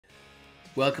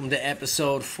Welcome to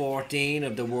episode 14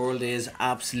 of The World is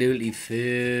Absolutely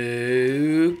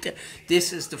Fucked.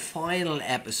 This is the final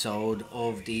episode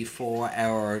of the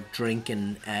 4-hour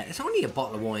drinking. It's only a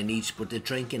bottle of wine each, but the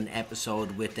drinking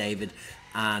episode with David.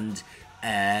 And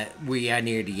we are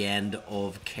near the end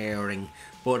of caring.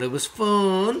 But it was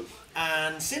fun.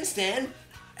 And since then,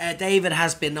 David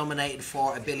has been nominated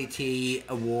for a Billy T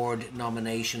Award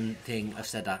nomination thing. I've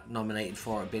said that, nominated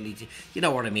for a Billy T. You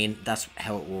know what I mean? That's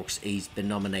how it works. He's been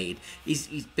nominated. He's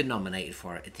been nominated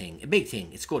for a thing, a big thing.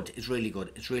 It's good. It's really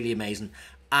good. It's really amazing.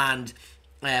 And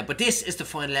but this is the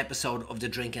final episode of the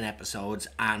drinking episodes,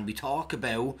 and we talk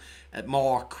about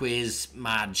more quiz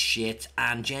mad shit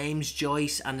and James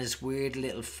Joyce and his weird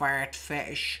little fart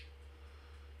fetish.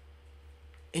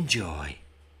 Enjoy.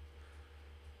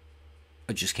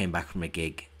 I just came back from a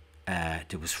gig.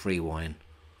 There was free wine.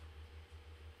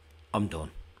 I'm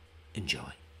done.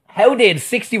 Enjoy. How did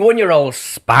 61-year-old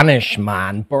Spanish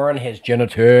man burn his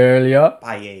genitalia?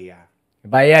 Paella.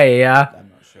 Paella. I'm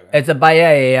not sure. It's a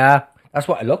paella. That's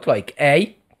what it looked like.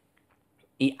 A,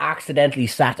 he accidentally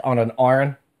sat on an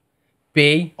iron.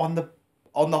 B, On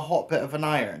the hot bit of an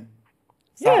iron.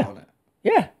 Yeah. Sat on it.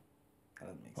 yeah, That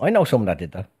doesn't make sense. I know someone that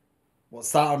did that. What,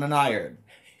 sat on an iron?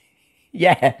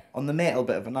 Yeah, On the metal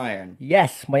bit of an iron?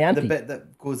 yes, my The auntie. bit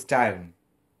that goes down.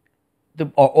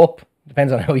 Or up.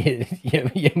 Depends on how you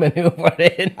maneuver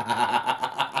it.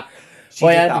 She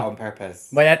My did auntie- that on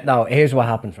purpose. My aunt, no, here's what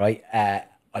happens, right?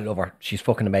 I love her. She's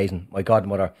fucking amazing. My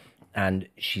godmother, and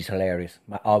she's hilarious.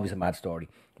 Always a mad story.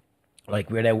 Like,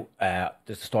 we're out,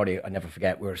 there's a story I never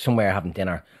forget. We were somewhere having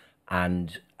dinner,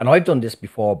 and I've done this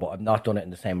before, but I've not done it in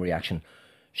the same reaction.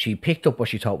 She picked up what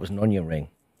she thought was an onion ring,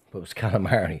 but it was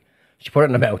calamari. She put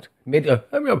it in her mouth,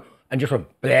 and just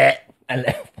went bleh, and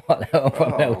let it fall out of her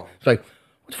mouth. It's like,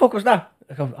 what the fuck was that?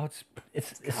 I go, oh,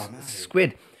 it's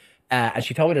squid. And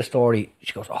she told me the story.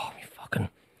 She goes, oh,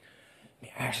 my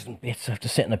arse is in bits. I have to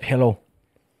sit in a pillow.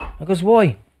 I goes,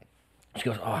 why? She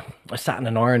goes, oh, I sat in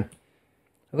an iron.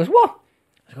 I goes, what?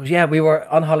 She goes, yeah, we were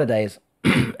on holidays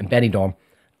in Benidorm,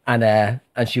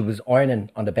 and she was ironing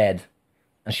on the bed,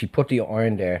 and she put the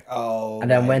iron there, Oh. and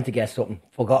then went to get something,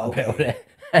 forgot about it,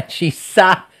 and she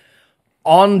sat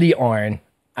on the iron,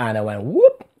 and I went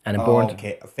whoop, and it burned.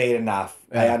 Okay, fair enough.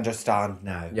 I understand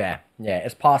now. Yeah,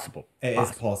 it's possible. It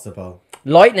is possible.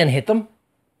 Lightning hit them.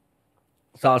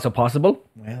 It's also possible.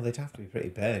 Well, they'd have to be pretty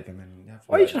big. I mean,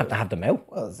 Or you just have to have them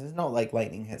out. Well, it's not like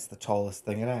lightning hits the tallest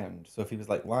thing around. So if he was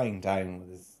like lying down with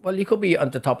his Well, you could be on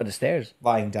the top of the stairs.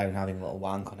 having a little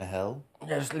wank on a hill,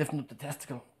 Yeah, just lifting up the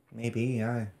testicle. maybe,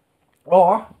 yeah.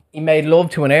 Or he made love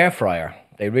to an air fryer.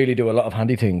 They really do a lot of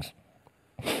handy things.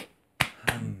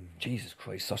 Jesus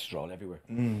Christ, sausage roll everywhere.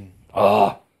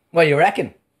 Oh, what do you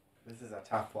reckon? This is a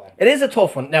tough one. It is a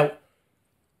tough one. Now,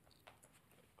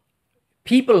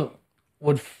 people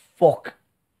would fuck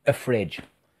a fridge.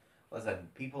 Listen,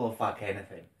 people will fuck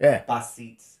anything. Yeah. Bus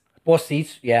seats. Bus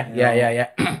seats, yeah.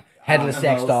 Headless sex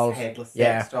Animals, dolls. headless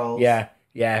yeah, sex dolls. Yeah.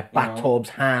 know. Bathtubs,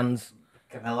 hands.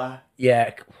 Camilla.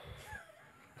 Yeah.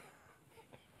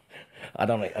 I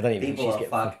don't even think People she's will getting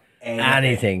fuck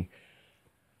anything.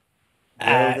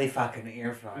 Will they fuck an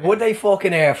air fryer? Would they fuck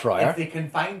an air fryer? If they can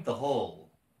find the hole.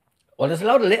 Well, there's a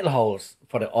load of little holes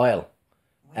for the oil.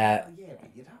 Well, yeah, but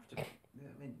you'd have to.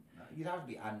 I mean, you'd have to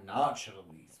be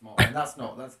unnaturally small, and that's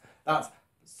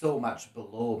so much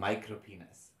below micro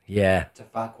penis Yeah. to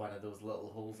fuck one of those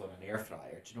little holes on an air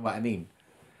fryer. Do you know what I mean?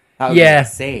 That would Yeah. be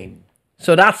insane.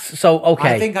 So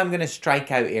okay. I think I'm gonna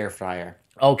strike out air fryer.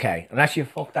 Okay, unless you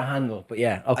fuck the handle, but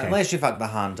yeah, okay. Unless you fuck the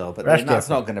handle, but That's then that's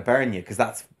different. not going to burn you because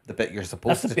that's the bit you're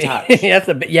supposed That's to the touch. bit. That's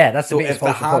the bit. Yeah, that's the So bit. you're if the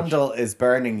supposed to touch. handle is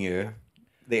burning you,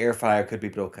 the air fryer could be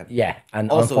broken. Yeah,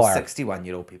 and Also, on fire.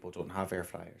 61-year-old people don't have air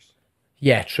fryers.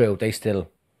 Yeah, true. They still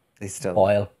They still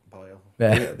boil.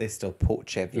 Yeah. They still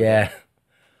poach everything. Yeah,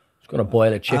 it's gonna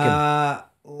boil a chicken.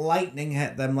 Lightning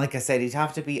hit them. Like I said, he'd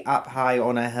have to be up high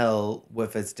on a hill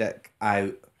with his dick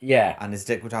out, yeah. and his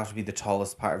dick would have to be the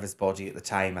tallest part of his body at the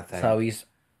time, I think. So he's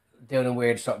doing a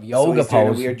weird sort of So yoga he's doing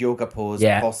pose. a weird yoga pose,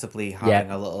 Yeah. possibly having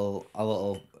a little, a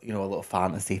little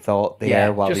fantasy thought there yeah,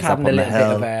 while just he's up having a on the little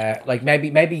hill. bit of like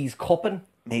maybe he's cupping.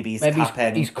 Maybe he's Maybe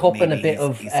cupping. he's cupping maybe a bit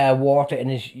of water in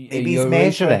his. Maybe he's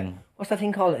measuring. What's that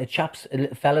thing called? A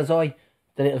little fella's eye.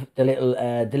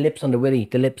 The lips on the willy,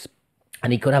 the lips,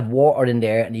 and he could have water in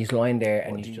there, and he's lying there,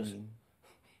 and he's just.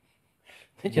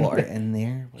 Did you know Water the, in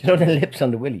there. do you know the lips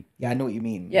on the willy? Yeah, I know what you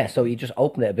mean. Yeah, so he just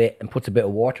opened it a bit and puts a bit of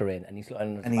water in, and he's lying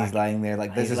on his And back. he's lying there like,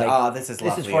 And this he's is like, this is This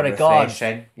lovely is for and the gods.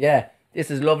 refreshing. Yeah,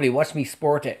 this is lovely. Watch me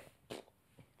sport it.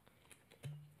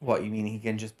 What, you mean he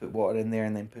can just put water in there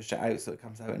and then push it out so it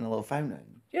comes out in a little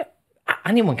fountain? Yeah,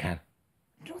 anyone can.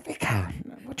 No, they can.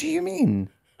 do you mean?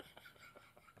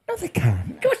 No, they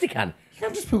can't. Of course they can. You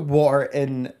can't just put water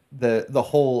in the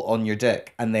hole on your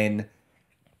dick and then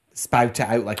spout it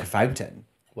out like a fountain.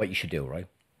 What you should do, right?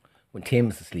 When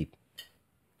Tim's asleep,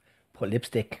 put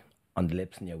lipstick on the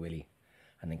lips in your willy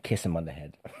and then kiss him on the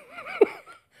head.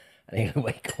 And he'll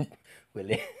wake up, will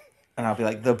he? And I'll be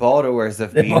like, the borrowers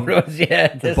have been...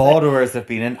 The borrowers have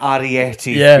been in.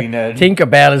 Arietta's been in.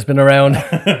 Tinkerbell has been around.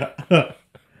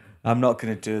 I'm not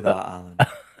going to do that, Alan.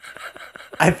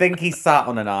 I think he sat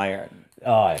on an iron.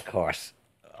 Oh, of course.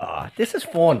 Oh, this is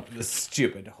fun. The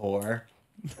stupid whore.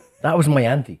 That was my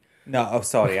auntie. No, oh,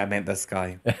 sorry, I meant this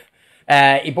guy.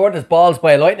 He burned his balls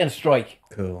by a lightning strike.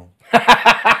 Cool.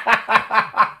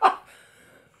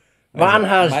 Man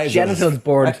has genitals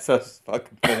burned. Let's just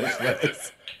fucking finish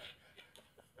this.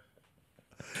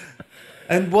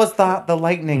 And was that the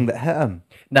lightning that hit him?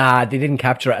 Nah, they didn't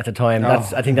capture it at the time.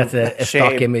 I think that's a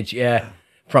stock Shame. image, yeah,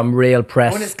 from real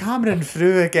press. When it's Cameron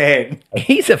through again.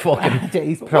 He's a fucking...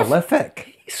 He's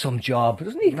prolific. He's some job.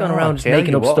 Doesn't he go around just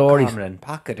making up stories? Cameron,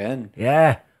 pack it in.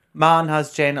 Yeah. Man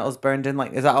has genitals burned in.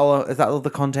 Like, is that all the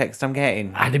context I'm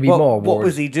getting? Had to be more words. What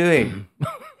was he doing?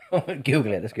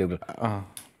 Google it. Let's Google it. Oh.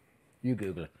 You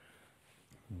Google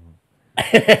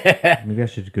it. Maybe I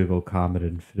should Google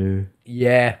Cameron through.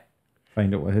 Yeah.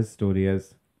 Find out what his story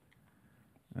is.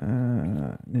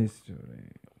 News story.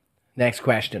 Next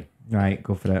question. Right,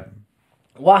 go for it.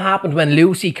 What happened when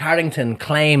Lucy Carrington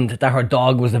claimed that her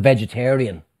dog was a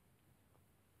vegetarian?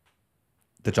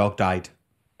 The dog died.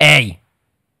 A.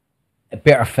 It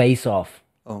bit her face off.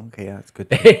 Oh, okay, yeah, that's good.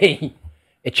 B.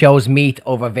 It chose meat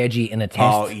over veggie in a test.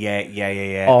 Oh,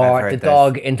 yeah. Or the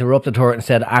dog interrupted her and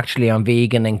said, actually, I'm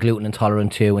vegan and gluten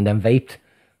intolerant too, and then vaped.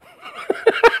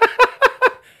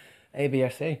 A, B, or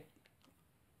C?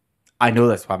 I know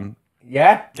this one.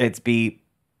 Yeah? It's B.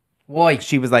 Why?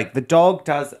 She was like,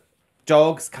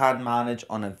 dogs can manage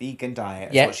on a vegan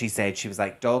diet. That's what she said. She was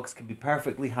like, dogs can be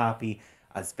perfectly happy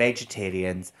as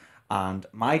vegetarians. And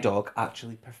my dog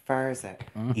actually prefers it.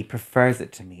 He prefers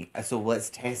it to meat. So let's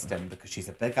test him because she's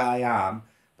a big I am.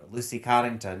 But Lucy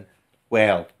Carrington,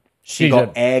 well, she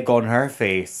got egg on her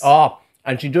face. Oh,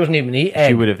 and she doesn't even eat egg.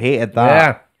 She would have hated that.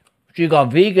 Yeah. She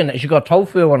got vegan. She got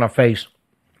tofu on her face.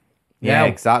 Yeah,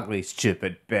 exactly.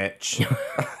 Stupid bitch.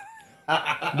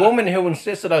 Woman who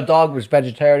insisted her dog was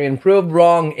vegetarian proved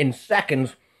wrong in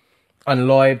seconds on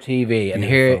live TV. And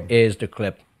here is the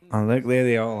clip. Oh, look, there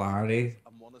they all are.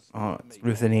 Oh, it's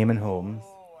Ruth and Eamon Holmes.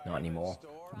 Not anymore.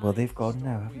 Well, they've gone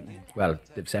now, haven't they? Well,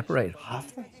 they've separated.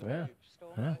 Have they?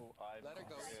 Yeah.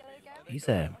 He's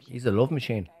a love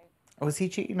machine. Oh, is he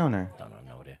cheating on her? Don't know,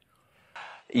 no idea.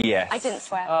 Yes. I didn't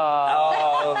swear.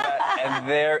 Oh, and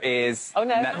there is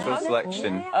natural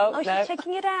selection. Oh, she's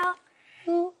checking it out.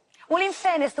 Well, in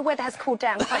fairness, the weather has cooled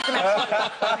down quite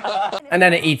dramatically. And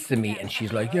then it eats the meat, and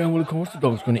she's like, yeah, well, of course the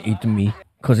dog's going to eat the meat,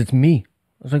 because it's me.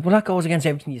 I was like, well, that goes against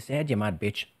everything you said, you mad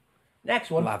bitch.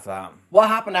 Next one. Love that. What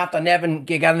happened after Nevin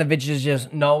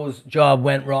Giganovich's nose job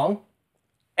went wrong?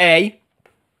 A.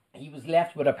 He was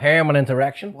left with a permanent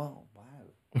erection. Whoa,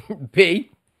 wow.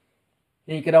 B.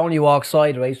 He could only walk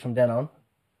sideways from then on.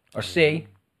 Or C.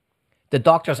 The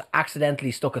doctors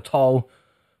accidentally stuck a toe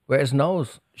where his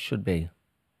nose should be.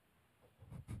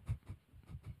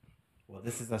 Well,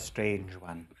 this is a strange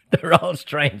one. They're all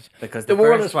strange. Because the the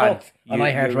world first is one, fucked on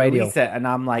iHeartRadio. release it and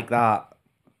I'm like that.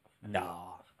 No.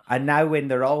 And now when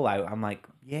they're all out, I'm like,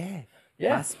 yeah.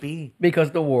 Must be.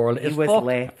 Because the world He is was fucked.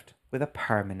 left with a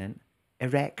permanent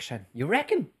erection. You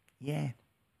reckon? Yeah.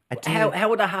 I do. How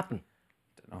would that happen?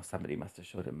 I don't know. Somebody must have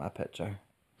showed him my picture.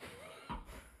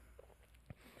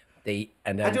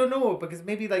 And then, I don't know, because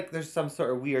maybe like there's some sort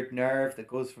of weird nerve that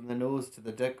goes from the nose to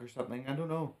the dick or something. I don't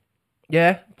know.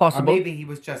 Yeah, possible. Or maybe he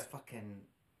was just fucking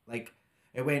like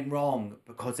it went wrong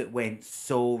because it went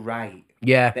so right.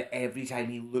 Yeah. That every time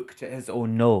he looked at his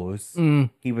own nose,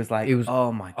 he was like,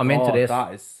 "Oh my god, I'm into this.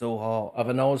 That is so hot." Of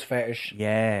a nose fetish.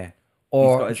 Yeah.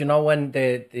 Or do you know when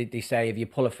they say if you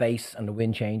pull a face and the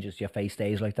wind changes, your face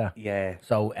stays like that? Yeah.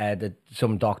 So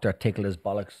some doctor tickled his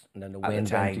bollocks and then the wind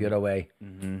went the other way.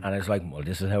 And it's like, well,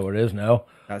 this is how it is now.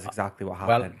 That's exactly what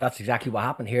happened. Well, that's exactly what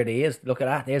happened. Here he is. Look at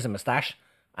that. There's a moustache.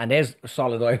 And there's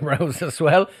solid eyebrows as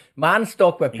well. Man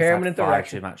stuck with permanent far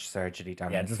erection. too much surgery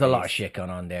done. Yeah, there's a lot of shit going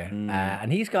on there.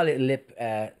 And he's got little lip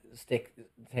stick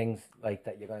things like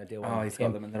that you're going to do. Oh, he's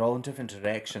got them, and they're all in different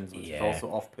directions, which is also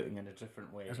off-putting in a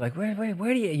different way. It's like, where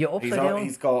are you? You're upside down?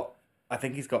 He's got, I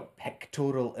think he's got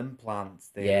pectoral implants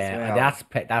there Yeah, as well.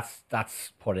 and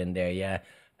that's put in there, yeah.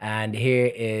 And here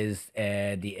is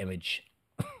the image.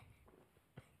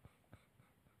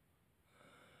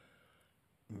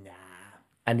 Nah.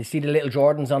 And you see the little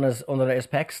Jordans on under his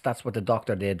pecs? That's what the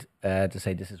doctor did to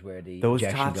say this is where the Those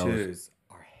injection tattoos goes.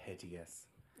 are hideous.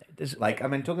 This, Like, I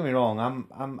mean, don't get me wrong.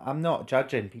 I'm not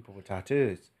judging people with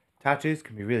tattoos. Tattoos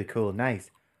can be really cool and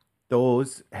nice.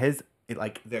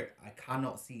 I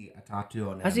cannot see a tattoo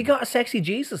on him. has he got a sexy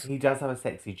Jesus? He does have a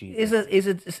sexy Jesus. Is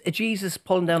it a Jesus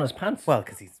pulling down his pants? Well,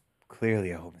 because he's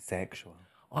clearly a homosexual.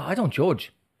 Oh, I don't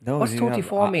judge. No, What's you know,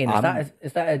 34 mean? I'm-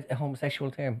 Is that a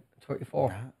homosexual term?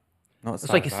 34. Not as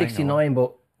It's far like a as I know. 69,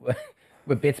 but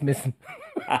with bits missing.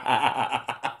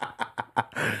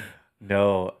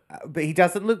 No, but he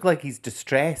doesn't look like he's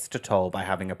distressed at all by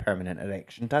having a permanent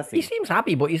erection, does he? He seems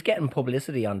happy, but he's getting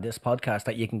publicity on this podcast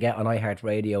that you can get on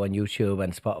iHeartRadio and YouTube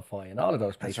and Spotify and all of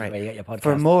those places That's right. where you get your podcast.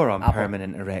 For more on Apple.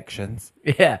 permanent erections.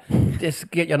 Yeah,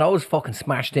 just get your nose fucking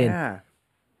smashed in. Yeah.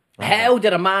 How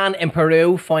did a man in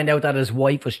Peru find out that his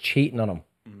wife was cheating on him?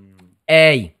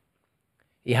 A,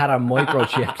 he had her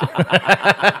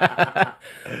microchipped.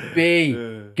 B,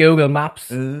 Google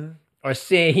Maps. Or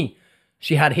C,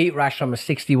 she had heat rash from a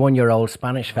 61-year-old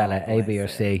Spanish fella. A, B, or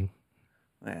C.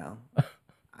 Well,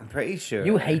 I'm pretty sure.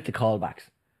 You hate the callbacks,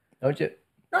 don't you?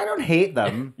 I don't hate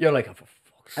them. You're like, oh, for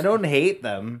fuck's I sake. don't hate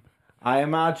them. I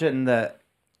imagine that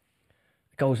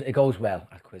It goes well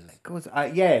at quizzes. goes.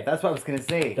 Yeah, that's what I was gonna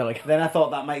say. They're like- Then I thought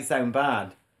that might sound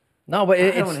bad. No, but I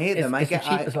it's, don't hate them. it's the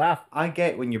cheapest laugh. I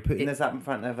get when you're putting this up in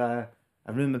front of a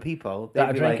room of people. That They'd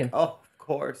are be drinking. like, "Oh, of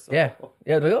course." Yeah. Oh,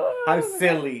 Yeah, they're like, oh, how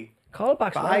silly.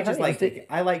 callbacks. But man, I just tell you, like it's-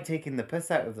 I like taking the piss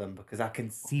out of them because I can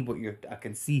see what you're. I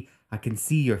can see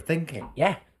you're thinking.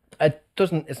 Yeah, it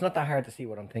doesn't. It's not that hard to see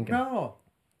what I'm thinking. No,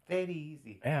 very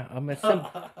easy. Yeah, I'm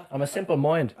a simple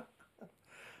mind.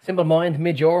 Simple mind,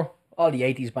 mid-your, all the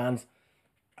 80s bands.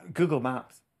 Google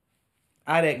Maps.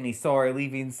 I reckon he saw her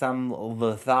leaving some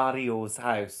Lothario's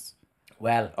house,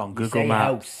 Well, On you Google say Maps.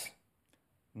 house,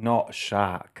 not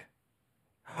shack.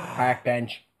 park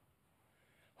bench.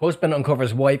 Husband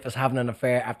uncovers wife is having an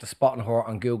affair after spotting her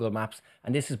on Google Maps.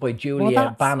 And this is by Julia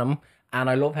that's- Banham. And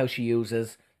I love how she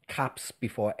uses caps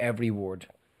before every word.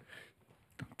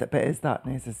 But is that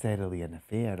necessarily an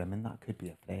affair? I mean, that could be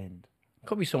a friend.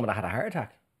 Could be someone that had a heart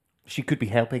attack. She could be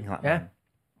helping that Yeah. man.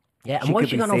 Yeah, and She why could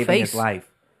she be got no saving face? his life.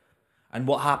 And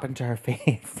what happened to her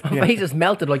face? Her face is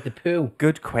melted like the poo.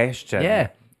 Good question. Yeah.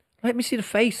 Let me see the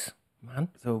face, man.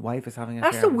 So wife is having a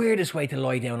That's the weirdest way to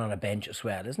lie down on a bench as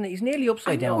well, isn't it? He's nearly I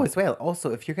upside know down. as well.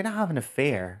 Also, if you're gonna have an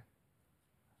affair,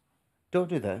 don't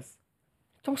do this.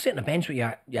 Don't sit on a bench with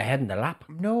your head in the lap.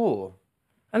 No.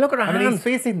 And look at her I mean, hands. he's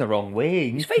facing the wrong way.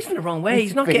 He's facing the wrong way.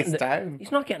 He's not face getting the, down.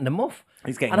 He's not getting the muff.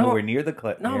 He's getting And her- nowhere near the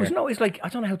clip. No, here. he's like, I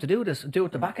don't know how to do this. Do it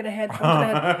at the back of the head, front of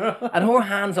the head. And her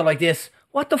hands are like this.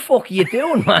 What the fuck are you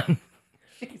doing, man?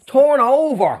 Torn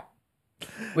over.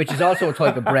 Which is also a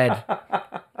type of bread,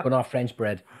 but not French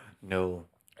bread. No.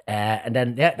 And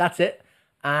then, yeah, that's it.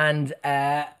 And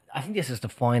I think this is the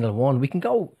final one. We can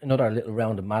go another little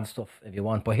round of mad stuff if you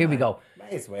want, but here we go.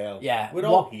 Might as well. Yeah. We're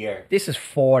all here. This is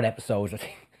 4 episodes, I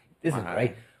think. This is Wow.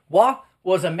 great. What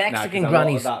was a Nah, 'cause Mexican a lot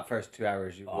granny's... of that first 2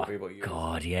 hours you will be able to use.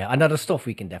 God, yeah. I know there's stuff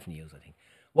we can definitely use, I think.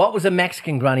 What was a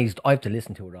Mexican granny's... I have to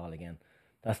listen to it all again.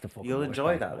 That's the fucking You'll worst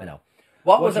enjoy part. that, I then. know.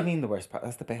 What was do a... you mean the worst part?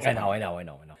 That's the best I part.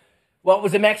 know. What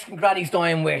was a Mexican granny's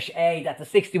dying wish? A, that the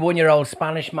 61-year-old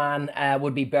Spanish man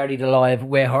would be buried alive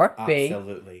with her.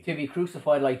 Absolutely. B, to be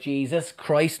crucified like Jesus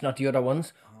Christ, not the other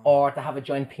ones. Or to have a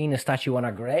giant penis statue on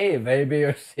her grave. A, B,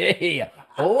 or C.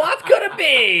 What could it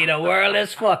be? The world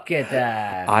is fucking...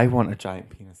 I want a giant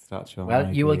penis statue. On well,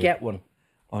 my you will grave. get one.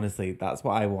 Honestly, that's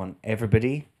what I want.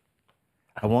 Everybody.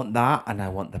 I want that, and I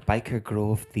want the Biker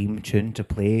Grove theme tune to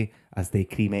play as they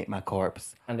cremate my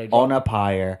corpse And they on a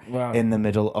pyre Wow. in the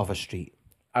middle of a street.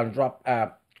 I'll drop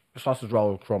sausage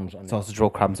roll crumbs on it. Sausage roll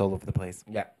crumbs all over the place.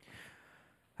 Yeah.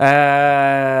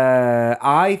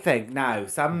 I think now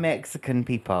some Mexican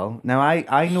people. Now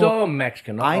I know Some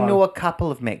Mexican. not I all. know a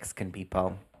couple of Mexican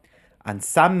people, and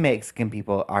some Mexican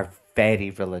people are very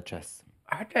religious.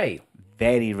 Are they?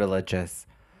 Very religious.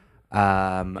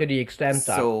 To the extent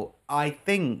that... So I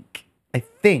think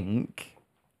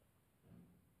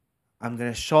I'm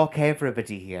gonna shock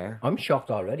everybody here I'm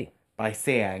shocked already. by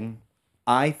saying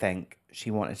I think she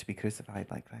wanted to be crucified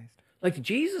like Christ. Like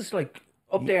Jesus, like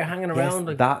up there hanging Yes, around,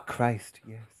 like that Christ.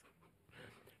 Yes,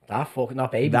 that fuck,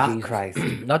 not baby that Jesus, Christ.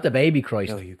 not the baby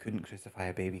Christ. No, you couldn't crucify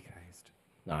a baby Christ.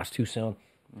 No, it's too soon.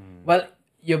 Well,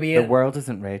 you'll be The in. world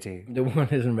isn't ready. The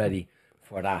world isn't ready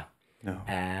for that. No,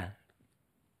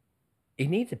 He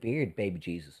needs a beard, baby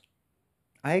Jesus.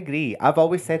 I agree. I've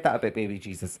always said that about baby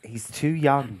Jesus. He's too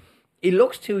young. He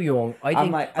looks too young. I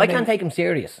think like- I I can't mean- take him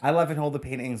serious. I love in all the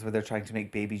paintings where they're trying to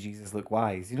make baby Jesus look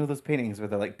wise. You know those paintings where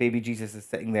they're like baby Jesus is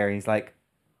sitting there and he's like,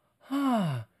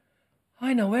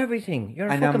 I know everything. You're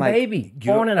a And I'm fucking like, baby,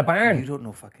 you born don't- in a barn. You don't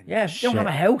know fucking Yeah, shit. you don't have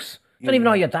a house. You don't even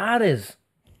know who your dad is.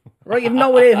 Right? You have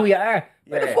no idea who you are.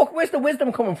 Where the Yeah. fuck? Where's the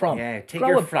wisdom coming from? Yeah, take Grow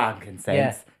your up frankincense,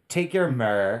 Yeah. take your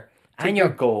myrrh, take And your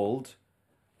your- gold,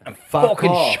 and fucking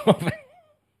off. shove it.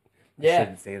 Yeah.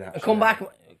 Shouldn't say that. And come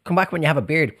back when you have a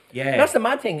beard. Yeah. That's the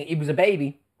mad thing. He was a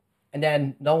baby, and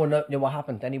then no one knew what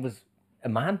happened. Then he was a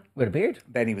man with a beard.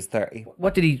 Then he was 30.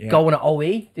 What did he go in at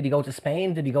OE? Did he go to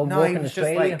Spain? Did he go No, work he in was just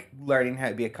Australia? like learning how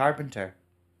to be a carpenter.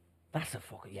 That's a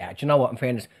fucking yeah. Do you know what? In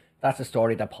fairness, that's a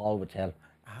story that Paul would tell.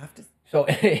 I have to. So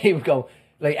he would go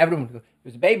like everyone would go. It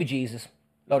was a baby Jesus.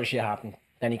 A lot of shit happened.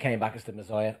 Then he came back as the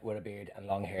Messiah with a beard and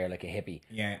long hair like a hippie.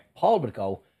 Yeah. Paul would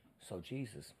go. So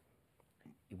Jesus,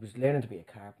 he was learning to be a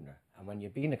carpenter, and when you're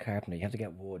being a carpenter, you have to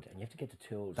get wood and you have to get the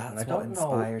tools. And That's I what don't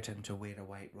inspired him to wear a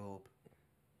white robe.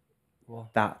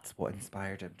 What? That's what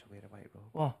inspired him to wear a white robe.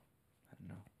 What? I don't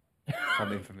know.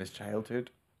 Something from his childhood.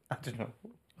 I don't know.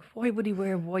 Why would he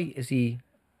wear white? Is he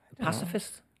a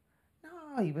pacifist?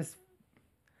 No, he was.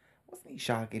 Wasn't he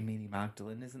shagging Mary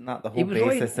Magdalene? Isn't that the He whole was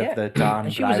right, basis yeah. of the Dan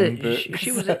And she was Brown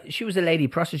a book? she was a lady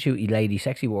prostitute, lady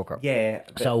sexy worker. Yeah.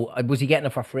 But, So was he getting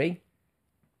it for free?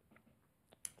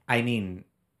 I mean,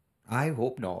 I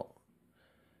hope not.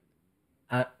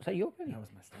 Is that your opinion? That was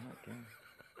my stomach. Yeah.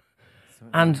 So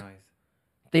And- noise.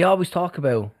 They always talk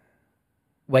about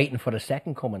waiting for the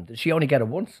second coming. Did she only get it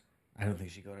once? I don't think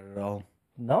she got it at all.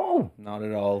 No. Not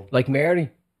at all. Like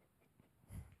Mary.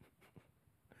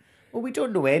 Well, we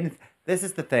don't know anything. This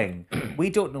is the thing. We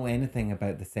don't know anything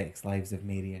about the sex lives of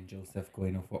Mary and Joseph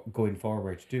going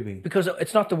forward, do we? Because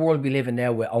it's not the world we live in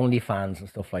now with OnlyFans and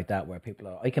stuff like that, where people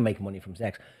are, I can make money from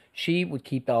sex. She would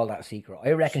keep all that secret.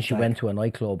 I reckon she went to a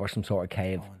nightclub or some sort of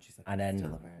cave. Oh, and she's like, and then,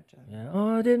 still a virgin. yeah,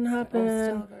 oh, it didn't happen.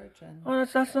 Still a virgin. Oh,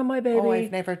 that's not my baby. Oh,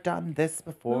 I've never done this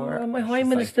before. Oh, my She's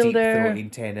hymen like is still deep there.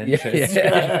 throating 10 Yeah, inches.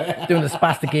 yeah. Doing the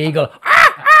spastic eagle.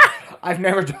 I've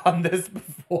never done this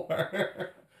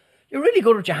before. You're really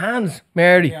good with your hands,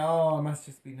 Mary. Oh, I must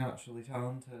just be naturally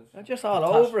talented. I'm just all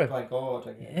over it. By God,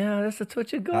 I guess. Yeah, that's a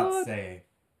touch of God.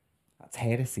 That's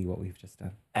heresy what we've just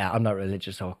done. I'm not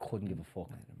religious, so I couldn't give a fuck.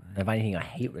 If anything, I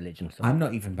hate religion. So I'm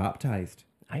not even baptized.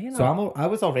 you know, So I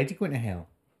was already going to hell.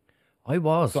 I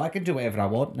was. So I can do whatever I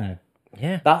want now.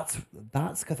 Yeah.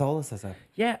 That's Catholicism.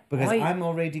 Yeah. Because I'm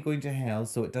already going to hell,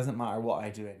 so it doesn't matter what I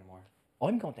do anymore.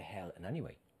 I'm going to hell in any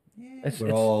way. Yeah,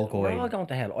 we're all going. We're all going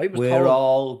to hell. I was We're told,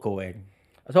 all going.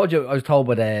 I told you, I was told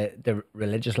by the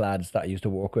religious lads that I used to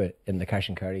work with in the Cash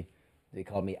and Curry. They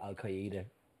called me Al Qaeda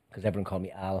because everyone called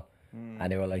me Al,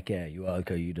 and they were like, "Yeah, you Al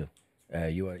Qaeda,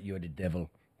 you're the devil."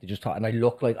 They just thought, and I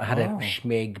looked like I had a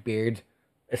schmig beard.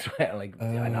 It's like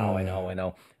I know.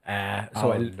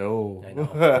 So Oh, no. I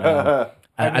know.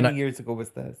 How many years ago was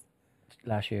this?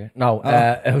 Last year. No,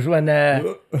 it was when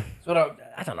sort of,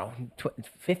 I don't know,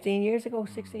 15 years ago,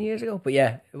 16 years ago. But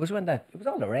yeah, it was when it was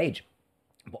all the rage.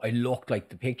 But I looked like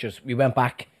the pictures. We went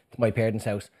back to my parents'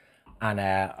 house, and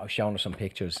I was showing her some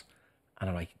pictures, and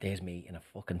I'm like, "There's me in a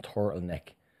fucking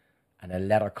turtleneck, and a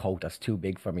leather coat that's too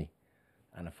big for me,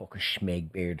 and a fucking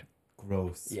schmig beard."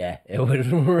 Gross. Yeah, it was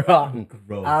rotten.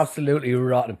 Gross. Absolutely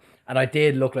rotten. And I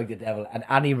did look like the devil. And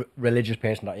any religious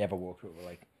person that I ever worked with were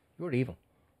like, "You're evil."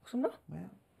 So I'm not.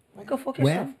 Well, Go fuck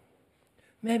yourself.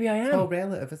 Maybe I am. it's all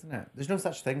relative, isn't it? There's no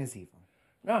such thing as evil.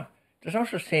 No, there's no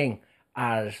such thing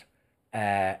as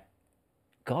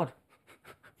God.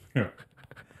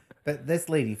 But this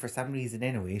lady, for some reason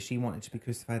anyway, she wanted to be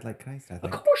crucified like Christ, I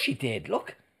think. Of course she did.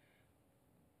 Look.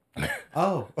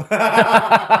 Oh.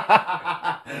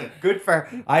 Good for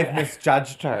her. I've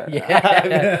misjudged her.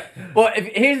 Yeah. But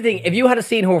here's the thing: if you had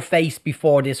seen her face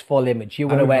before this full image, you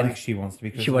would have went. Like she wants to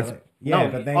be crucified. She wants. Yeah,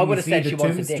 no, but then I you would have see said the she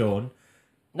wants a dick. tombstone.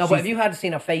 No, but if you had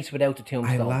seen her face without the I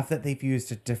tombstone, love that they've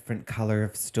used a different colour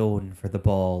of stone for the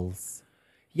balls.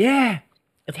 yeah,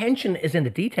 attention is in the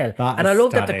detail, That and I is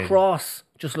love that the stunning. cross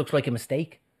just looks like a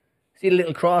mistake. See the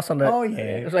little cross on the. Oh, yeah.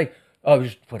 It's like, oh,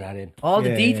 just put that in. All the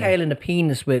Yeah, detail in the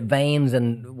penis with veins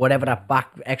and whatever that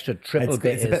back extra triple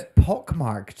bit It's a is. bit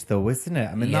pockmarked though, isn't it?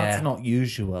 I mean, Yeah. that's not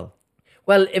usual.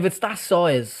 Well, if it's that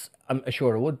size, I'm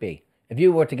sure it would be. If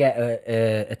you were to get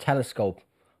a telescope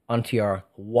onto your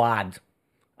wad,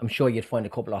 I'm sure you'd find a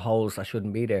couple of holes that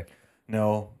shouldn't be there.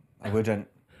 No, I wouldn't.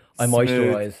 I Smooth,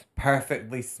 moisturise.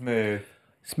 Perfectly smooth.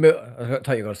 Smooth. I thought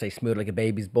you were going to say smooth like a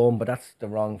baby's bum, but that's the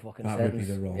wrong fucking That sentence. would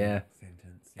be the wrong Yeah.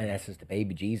 sentence. In essence, the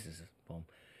baby Jesus' bum.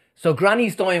 So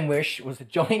Granny's dying wish was a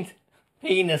giant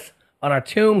penis on her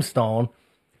tombstone.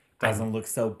 Doesn't look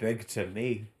so big to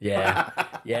me. Yeah.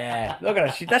 Yeah. Look at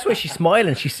her. That's why she's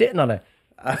smiling. She's sitting on it.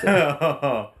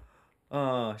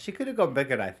 Oh, she could have gone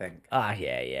bigger, I think. Ah,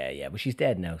 yeah. But she's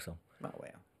dead now, so. Oh,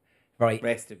 well. Right.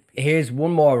 Rest in peace. Here's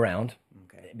one more round.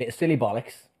 Okay. A bit of silly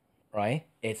bollocks, right?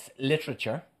 It's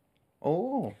literature.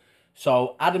 Oh.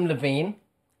 So Adam Levine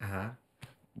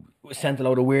sent a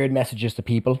load of weird messages to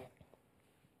people.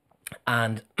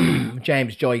 And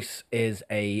James Joyce is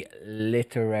a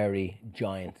literary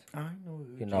giant. I know.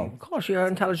 You know, of course, you're an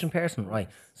intelligent person, right?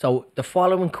 So the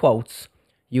following quotes,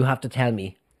 you have to tell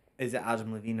me. Is it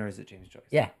Adam Levine or is it James Joyce?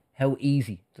 Yeah, how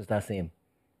easy does that seem?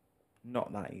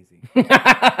 Not that easy.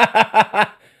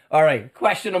 All right,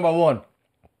 question number 1.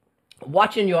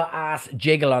 Watching your ass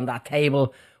jiggle on that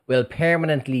table will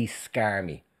permanently scar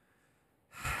me.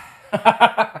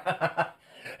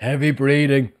 Heavy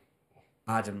breathing.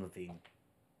 Adam Levine.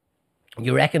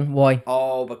 You reckon? Why?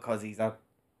 Oh, because he's a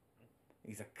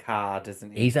card,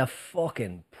 isn't he? He's a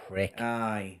fucking prick.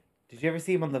 Aye. Did you ever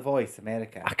see him on The Voice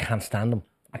America? I can't stand him.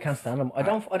 I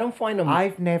don't find him.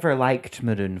 I've never liked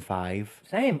Maroon 5.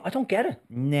 Same. I don't get it.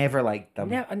 Never liked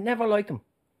them. I never liked him.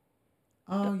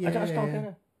 Oh, yeah. I just don't get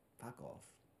it. Fuck off.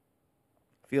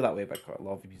 I feel that way about quite a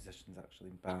lot of musicians, actually,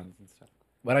 in bands and stuff.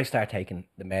 When I start taking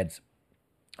the meds,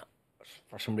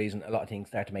 for some reason, a lot of things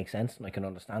start to make sense and I can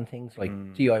understand things. Like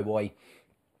DIY,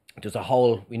 there's a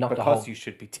whole... We knocked a hole... Because you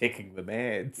should be taking the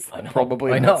meds. I know,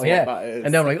 Probably I know, that's yeah. what that is.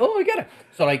 And then I'm like, oh, I get it.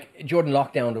 So, like, during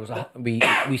lockdown, there was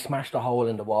we smashed a hole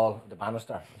in the wall, the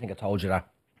banister. I think I told you that.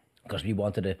 Because we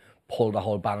wanted to pull the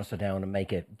whole banister down and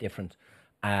make it different.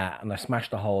 And I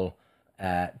smashed the hole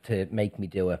to make me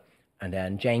do it. And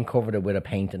then Jane covered it with a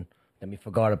painting. Then we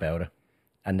forgot about it.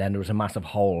 And then there was a massive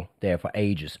hole there for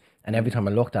ages. And every time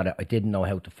I looked at it, I didn't know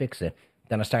how to fix it.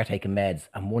 Then I started taking meds.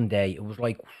 And one day, it was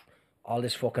like all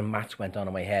this fucking maths went on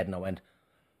in my head. And I went,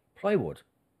 plywood,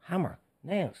 hammer,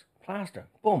 nails, plaster,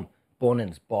 boom.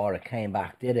 Bunnings, bought it, came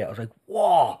back, did it. I was like,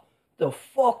 whoa, the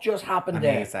fuck just happened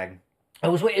Amazing.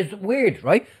 there? It's weird,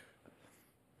 right?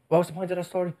 What was the point of that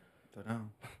story? Don't know.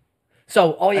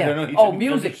 So, oh yeah. I don't know, you Oh, didn't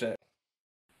music. finish it.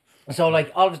 So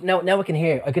like now I can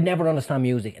hear. I could never understand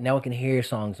music, and now I can hear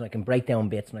songs, and I can break down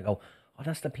bits, and I go, oh,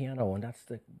 that's the piano, and that's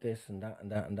the this and that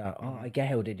and that and that. Oh, I get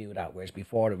how they do that. Whereas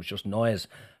before it was just noise,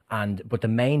 but the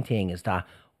main thing is that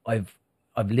I've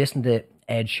listened to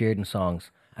Ed Sheeran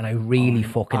songs, and I really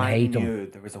fucking hate them. I knew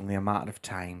there was only a matter of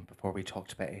time before we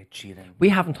talked about Ed Sheeran. We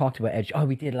haven't talked about Ed. Oh,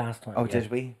 we did last time. Oh, yeah. did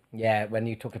we? Yeah, when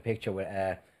you took a picture with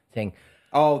thing.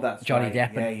 Oh, that's Johnny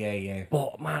right. Depp. Yeah.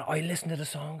 But man, I listened to the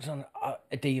songs and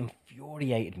they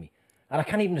infuriated me, and I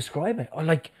can't even describe it.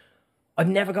 I've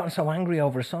never gotten so angry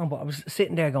over a song, but I was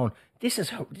sitting there going, "This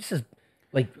is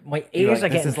like my ears are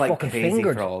getting this is like fucking Crazy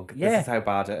fingered." Frog. Yeah, This is how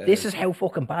bad it is. This is how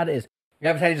fucking bad it is. You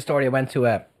ever tell you the story? I went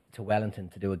to Wellington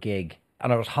to do a gig,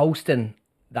 and I was hosting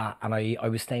that, and I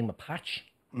was staying with Patch,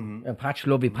 Patch,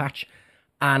 lovely Patch.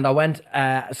 And I went,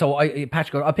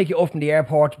 Patch goes, I'll pick you up from the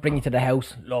airport, bring you to the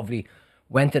house. Lovely.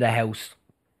 Went to the house.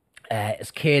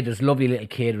 This lovely little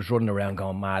kid was running around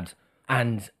going mad.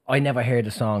 And I never heard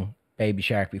the song Baby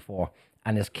Shark before.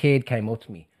 And this kid came up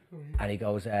to me and he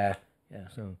goes, Baby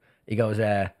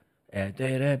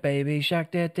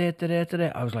Shark, da.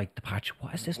 I was like, the Patch,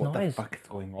 what is this noise? What the fuck is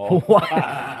going on? What?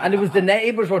 And it was the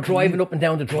neighbours were driving up and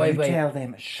down the driveway. You tell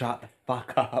them, shut the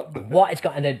fuck up. What it's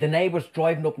got, and the neighbours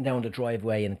driving up and down the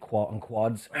driveway in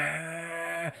quads.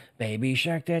 Baby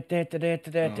Shark, all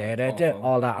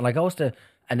that. And I goes to,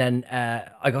 and then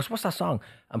I goes, what's that song?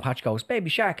 And Patch goes, Baby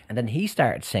Shark. And then he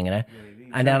started singing it.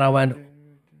 And then I went,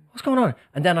 what's going on?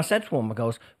 And then I said to him, I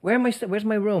goes, where's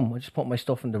my room? I just put my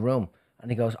stuff in the room. And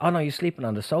he goes, oh no, you're sleeping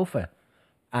on the sofa.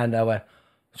 And I went,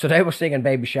 so they were singing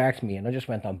Baby Shark to me, and I just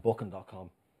went on booking.com.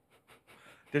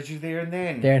 Did you there and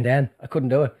then? There and then. I couldn't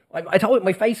do it. I told you,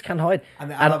 my face can't hide.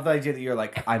 And I love the idea that you're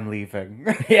like, I'm leaving.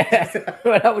 Yeah,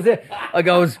 well, that was it. I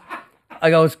goes,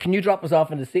 can you drop us off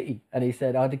in the city? And he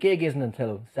said, oh, the gig isn't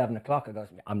until 7 o'clock. I goes,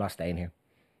 I'm not staying here.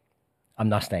 I'm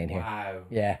not staying here. Wow.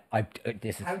 Yeah, How did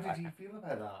you feel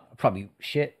about that? Probably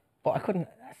shit, but I couldn't.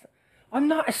 I'm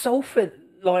not a sofa,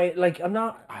 like I'm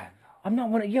not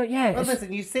one of, yeah. Well,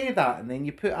 listen, you say that and then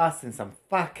you put us in some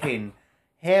fucking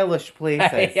hellish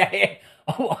places. Yeah.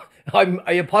 Oh,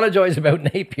 I apologise about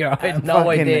Napier. I had no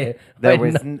idea.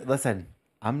 Listen,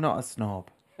 I'm not a snob.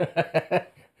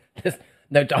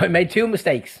 No, I made two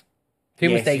mistakes. Two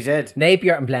mistakes. You did.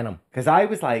 Napier and Blenheim. Because I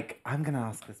was like, I'm going to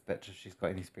ask this bitch if she's got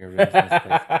any spare rooms in this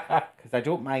place. Because I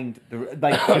don't mind,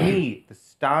 to me, the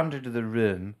standard of the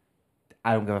room,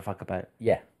 I don't give a fuck about.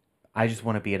 Yeah. I just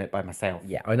want to be in it by myself.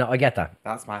 Yeah, I know, I get that.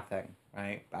 That's my thing,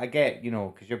 right? I get,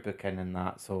 because you're booking and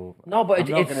that, so no, but I'm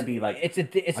not going to be like, it's a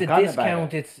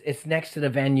discount. It's next to the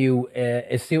venue.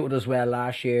 It suited us well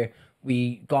last year.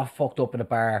 We got fucked up in a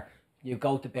bar. You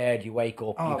go to bed, you wake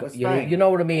up. Oh, you know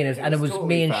what I mean? And it was totally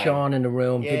me and fine. Sean in the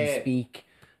room. Yeah. Didn't speak.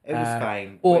 It was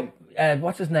fine. But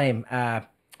what's his name? The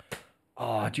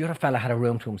other fella had a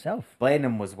room to himself.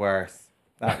 Blenheim was worse.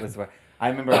 That was where I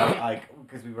remember,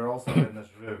 because we were also in this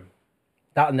room.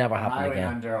 That'll never And happen I went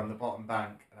again. under on the bottom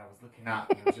bank, and I was looking at,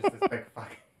 and it was just this big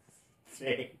fucking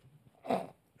stain.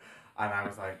 And I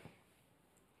was like,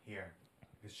 here.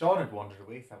 Because Sean had wandered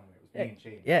away somewhere. It was me and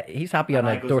Shane. Yeah, he's happy And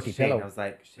on I a goes to dirty Shane, pillow. I was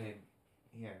like, Shane,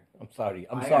 here. I'm sorry.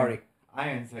 I'm I sorry.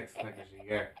 earn 6 figures a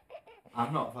year.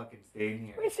 I'm not fucking staying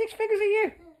here. Wait, 6 figures a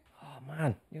year? Oh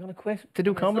man, you're gonna quit to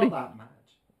do It's comedy? not that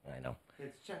much. I know.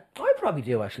 It's just, I probably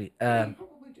do actually. you probably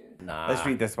do. Nah. Let's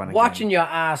read this one again. Watching your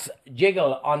ass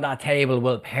jiggle on that table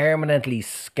will permanently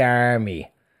scar me.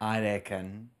 I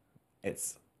reckon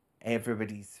it's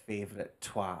everybody's favourite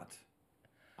twat,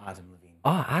 Adam Levine.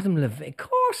 Oh, Adam Levine. Of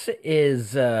course it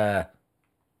is. There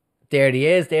he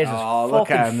is. There's his Look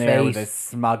fucking at him there with face. his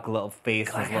smug little face,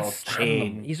 God, I his can't little stand him.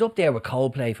 chain. He's up there with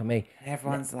Coldplay for me.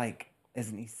 Everyone's like,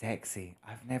 isn't he sexy?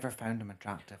 I've never found him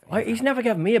attractive. He's ever. never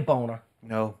given me a boner.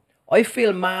 No. I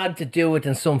feel mad to do it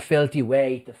in some filthy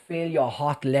way, to feel your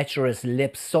hot, lecherous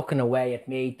lips sucking away at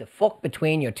me, to fuck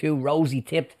between your two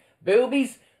rosy-tipped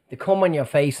boobies, to come on your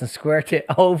face and squirt it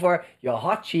over your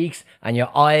hot cheeks and your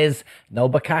eyes, no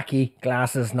bukkake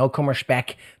glasses, no cummer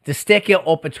speck, to stick it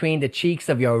up between the cheeks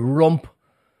of your rump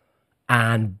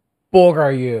and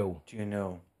bugger you. Do you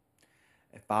know,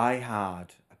 if I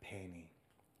had a penny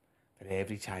for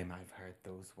every time I've heard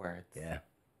those words, Yeah.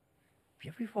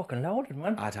 You'd be fucking loaded,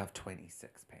 man. I'd have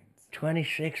 26 pence.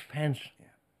 26 pence. Yeah,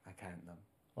 I count them.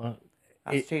 Well,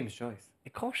 That's James Joyce.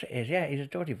 of course it is, yeah. He's a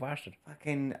dirty bastard.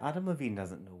 Fucking Adam Levine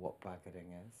doesn't know what bracketing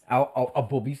is. Our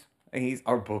bubbies. He's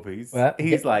our bubbies. Well,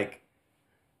 he's like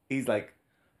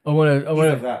I want he's to,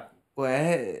 like that.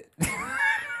 What?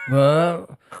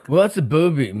 well, what's a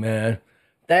booby, man?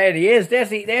 There he is. There's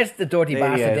the dirty There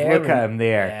he bastard is. there. Look at him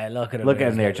there. Yeah, look at him. Look at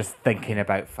him there, He's just thinking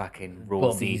about fucking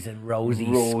rosy, bubbies and rosy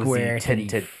square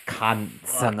tinted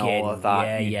cunts and all of fucking- that.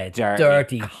 yeah, you yeah, dirty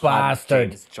dirty cunt, bastard.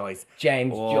 James Joyce.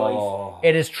 James Oh. Joyce.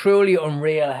 It is truly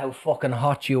unreal how fucking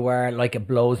hot you are. Like, it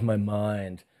blows my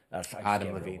mind. That's like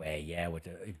Adam Levine. away, yeah,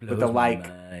 it blows the my like.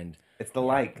 mind. It's the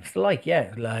like. It's like,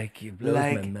 yeah, like it blows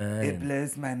my mind. it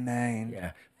blows my mind.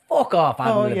 Yeah, fuck off,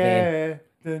 Adam Oh Levine. yeah.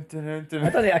 Dun, dun,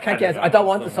 dun, dun. I can't guess. I don't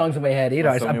want the songs in my head either.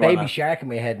 That's I the have only one Baby I- Shark in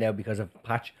my head now because of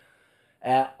Patch.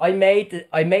 I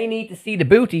may need to see the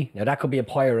booty. Now that could be a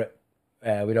pirate.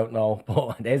 We don't know.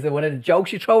 But there's one of the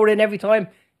jokes you throw it in every time.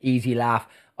 Easy laugh.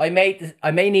 I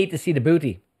may need to see the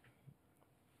booty.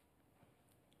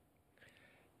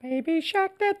 Baby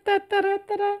Shark. Da, da, da, da,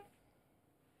 da, da.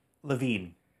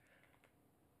 Levine.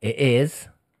 It is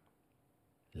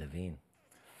Levine.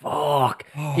 Fuck.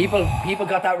 People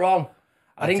got that wrong.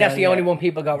 I think that's the only one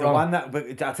people got The wrong. one that,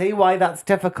 but I'll tell you why that's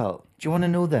difficult. Do you want to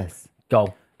know this?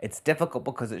 Go. It's difficult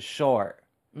because it's short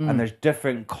and there's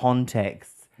different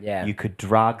contexts. Yeah. You could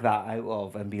drag that out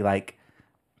of and be like,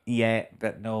 yeah,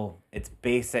 but no, it's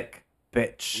basic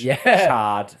bitch, Yeah.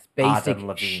 Chad, Basic, Adam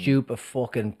Levine. stupid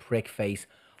fucking prick face.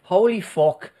 Holy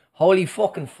fuck. Holy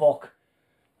fucking fuck.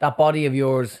 That body of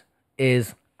yours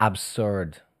is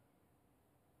absurd.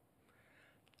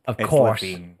 Of It's course.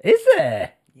 Levine. Is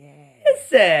it? Yeah.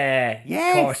 Is it?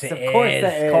 Yes, of course it of course is.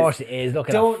 it is. Of course it is. Look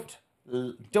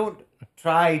at Don't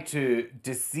try to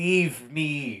deceive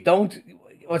me. Don't.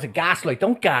 What's it? Gaslight.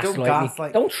 Don't gaslight Don't me.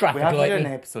 gaslight. Don't We traffic have to do light an me.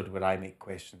 episode where I make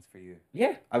questions for you.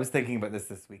 Yeah. I was thinking about this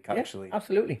week, Yeah, actually.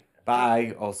 absolutely. But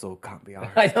I also can't be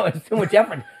arsed. I know it's too much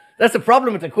effort. That's the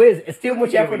problem with the quiz. It's too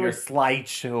much Your effort.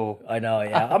 slideshow. I know.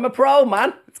 Yeah. I'm a pro,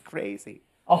 man. It's crazy.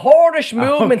 A hordish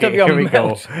movement of Okay, your here we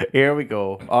mouth. go. Here we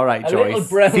go. All right, A little Joyce.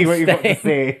 brown See what you've got to stain.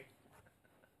 say.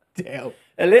 Dale.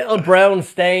 A little brown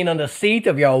stain on the seat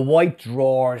of your white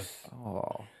drawers.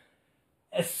 Oh.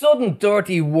 A sudden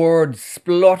dirty word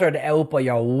spluttered out by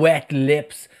your wet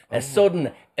lips. A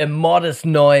sudden immodest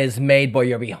noise made by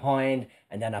your behind.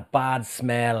 And then a bad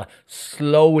smell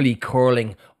slowly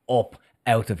curling up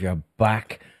out of your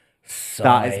back.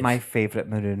 That is my favourite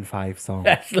Maroon 5 song.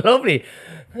 That's lovely.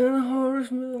 And a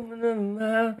horse moving in the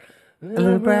mouth. A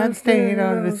little brown stain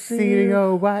on the seat of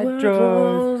your white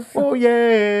drawers. Oh,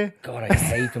 yeah. God, I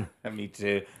hate him. Me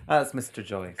too. That's Mr.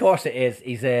 Joyce. Of course it is.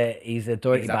 He's a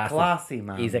dirty He's a bastard. classy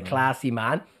man. He's a classy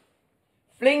man.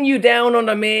 Fling you down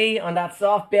under me on that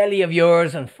soft belly of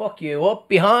yours and fuck you up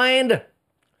behind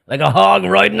like a hog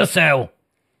riding a sow.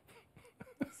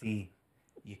 See,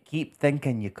 you keep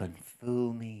thinking you can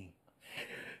fool me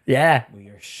Yeah. with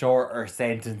your shorter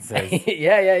sentences.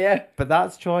 yeah. But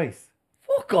that's Joyce.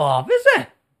 Fuck off, is it?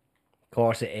 Of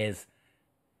course it is.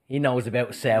 He knows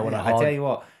about sow and a I hog. tell you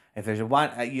what, if there's a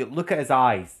one, you look at his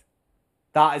eyes.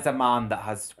 That is a man that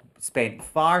has spent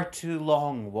far too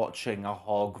long watching a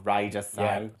hog ride a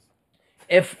sow.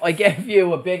 If I gave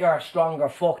you a bigger, stronger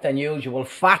fuck than usual,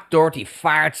 fat, dirty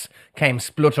farts came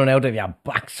spluttering out of your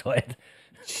backside.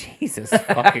 Jesus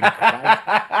fucking Christ.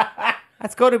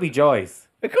 That's got to be Joyce.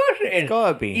 Of course it is. It's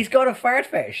got to be. He's got a fart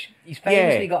fetish. He's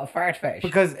famously got a fart fetish.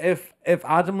 Because if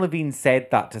Adam Levine said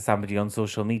that to somebody on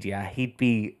social media, he'd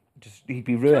be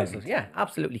ruined. Cancelled. Yeah,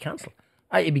 absolutely cancelled.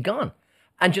 He'd be gone.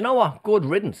 And you know what? Good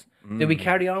riddance. Do we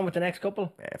carry on with the next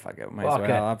couple? Yeah, if I get might as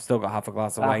well. I've still got half a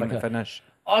glass of wine to finish.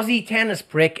 Aussie tennis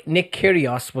prick Nick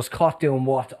Kyrgios was caught doing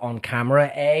what on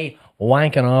camera? A,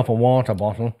 wanking off a water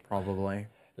bottle. Probably.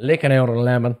 Licking out a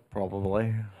lemon.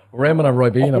 Probably. Rimming a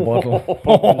Ribena bottle.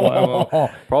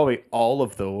 Probably all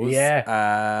of those.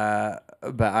 Yeah.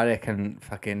 But I reckon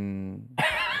fucking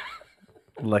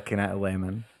licking at a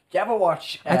lemon. Do you ever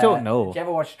watch... I don't know. Do you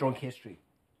ever watch Drunk History?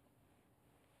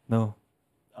 No.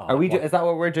 Are we? Is that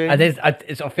what we're doing? I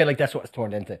feel like that's what it's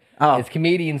turned into. Oh. It's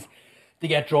comedians, they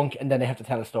get drunk and then they have to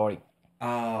tell a story.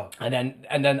 Oh. And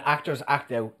then actors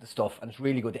act out the stuff, and it's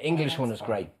really good. The English one is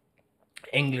great.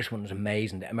 English one is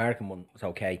amazing. The American one was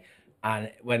okay.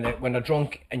 And when they're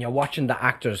drunk and you're watching the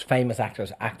actors, famous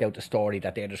actors, act out the story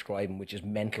that they're describing, which is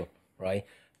mental, right?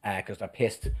 Because they're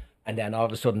pissed, and then all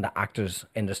of a sudden the actors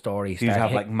in the story So you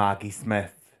have like Maggie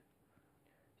Smith.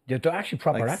 They're actually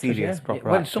proper Like actors, serious yeah. proper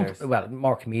actors.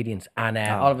 More comedians, and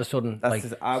all of a sudden, That's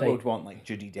like I would want like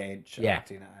Judi Dench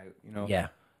acting it out, you know. Yeah.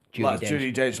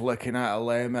 Judi Dench looking at a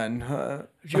lemon.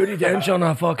 Judi Dench on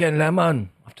a fucking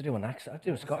lemon. I have to do an accent. I have to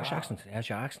do a Scottish accent. How's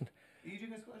your accent? Are you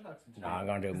doing a Scottish accent? No, I'm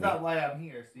gonna do. Is that why I'm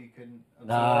here, so you can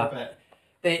absorb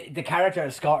it? The character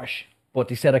is Scottish, but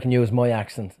they said I can use my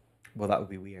accent. Well, that would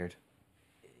be weird.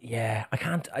 Yeah, I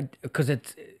can't, because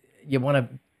it's you want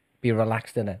to be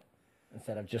relaxed in it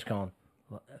instead of just going.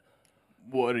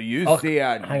 What are you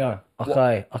saying? Hang on.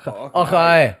 Okay.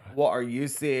 What are you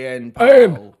saying,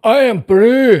 pal? I am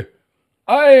Bru.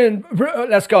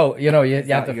 Let's go. You know, you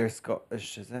have to. You're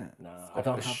Scottish, is it? No, I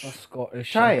don't have a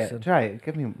Scottish Try accent. it.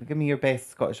 Give me your best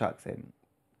Scottish accent.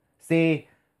 Say,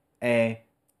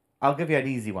 I'll give you an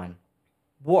easy one.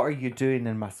 What are you doing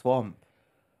in my swamp?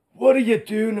 What are you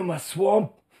doing in my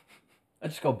swamp? I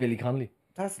just go Billy Connolly.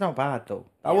 That's not bad though.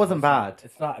 That wasn't bad.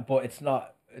 It's not, but it's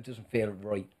not. It doesn't feel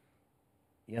right.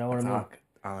 You know what I mean?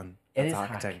 Alan. It is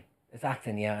acting. hack. It's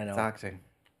acting, yeah, I know. It's acting.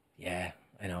 Yeah,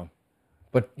 I know.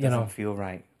 But you Doesn't know, feel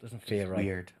right. doesn't feel right.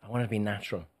 Weird. I want to be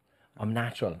natural. I'm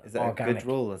natural. Is that organic. a good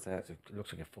role? Is it? It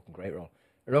looks like a fucking great role.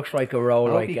 It looks like a role I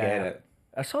hope like. you get it.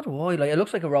 So do I. Like it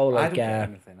looks like a role I like. don't get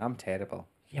anything. I'm terrible.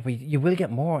 Yeah, but you will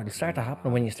get more. It'll start to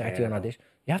happen when you start doing audition.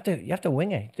 You have to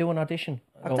wing it. Do an audition.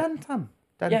 I've done some.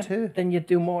 Done yeah, two. Then you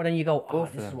do more. Then you go. Oh,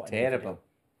 Both this of is them. what I need to do." Terrible.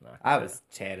 I was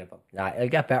terrible. Nah, it'll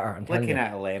get better. I'm telling Licking you.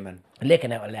 at a lemon.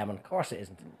 Licking out a lemon. Of course it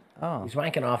isn't. Oh. He's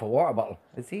wanking off a water bottle.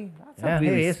 Is he? That's Yeah, a here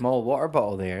he really is. small water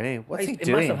bottle there, eh? What's he He's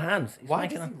doing? massive hands. He's Why wanking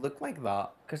does he look like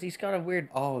that? Because he's got a weird.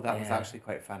 Oh, that was actually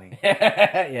quite funny.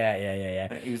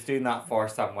 yeah. He was doing that for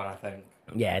someone, I think.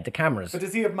 Yeah, the cameras. But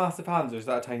does he have massive hands, or is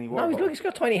that a tiny water No, bottle? he's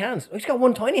got tiny hands. He's got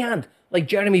one tiny hand, like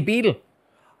Jeremy Beadle.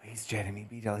 He's Jeremy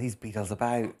Beadle. He's Beatles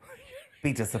about.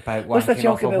 Beatles about What's that wanking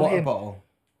joke off a about water him? bottle.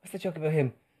 What's the joke about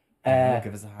him?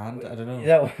 Give us a hand. I don't know. You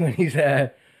know, when he's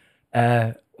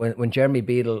when Jeremy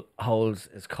Beadle holds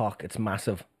his cock, it's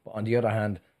massive. But on the other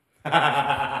hand,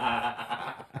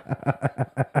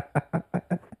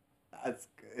 That's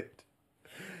good.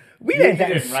 we You learned that.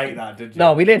 didn't write that, did you?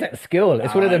 No, we learned that at school.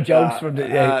 It's one of them jokes from the.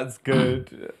 That's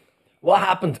good. What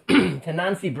happened to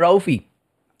Nancy Brophy,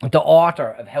 the author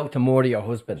of How to Murder Your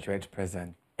Husband? She went to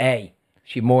prison. A,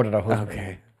 she murdered her husband.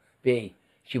 Okay. B,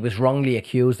 she was wrongly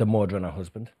accused of murdering her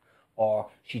husband. Or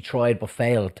she tried but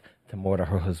failed to murder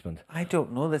her husband. I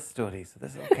don't know this story, so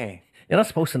this is okay. You're not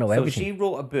supposed to know So everything. she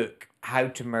wrote a book, How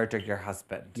to Murder Your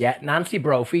Husband. Yeah, Nancy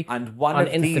Brophy. And one on of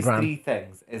Instagram. these three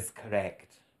things is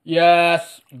correct.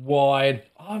 Yes, wine.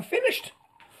 Oh, I'm finished.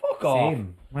 Fuck off.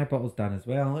 Same. My bottle's done as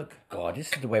well. Look. God,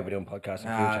 this is the way we're doing podcasts in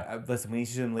the future. Listen, we need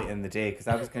to do them late in the day, because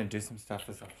I was going to do some stuff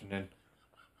this afternoon.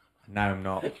 Now I'm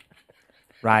not.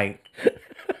 Right.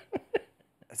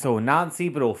 So, Nancy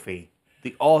Brophy,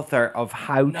 the author of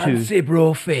How Nancy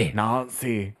Brophy.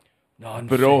 Nancy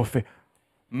Nancy. Brophy.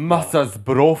 Mrs.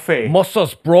 Brophy.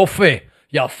 Mrs. Brophy.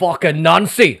 You fucking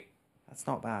Nancy. That's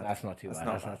not bad. That's not too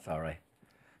bad. That's all right.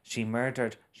 She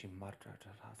murdered her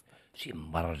husband. She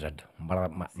murdered.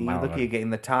 See, look at you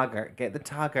getting the tagger. Get the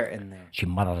tagger in there. She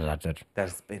murdered.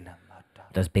 There's been a murder.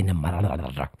 There's been a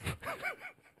murder.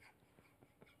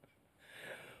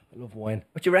 I love wine.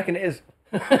 What do you reckon it is?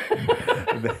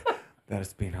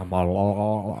 There's been a murder.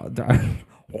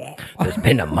 There's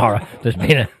been a murder.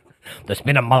 There's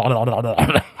been a murder.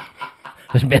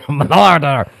 There's been a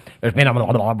murder. There's been a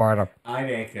murder. I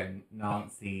reckon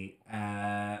Nancy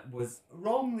was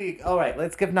wrongly... All right,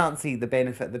 let's give Nancy the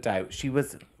benefit of the doubt. She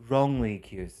was wrongly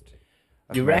accused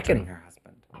of You reckon? murdering her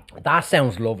husband. That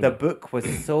sounds lovely. The book was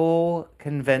so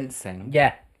convincing.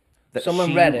 Yeah. That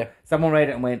Someone read it. Someone read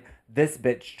it and went, this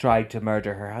bitch tried to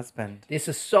murder her husband. This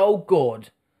is so good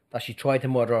that she tried to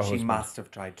murder her husband. She must have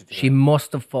tried to do it. She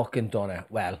must have fucking done it.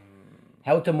 Well,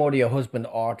 How to Murder Your Husband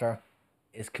author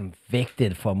is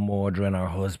convicted for murdering her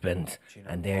husband.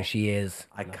 And there she is.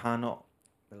 I cannot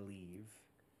believe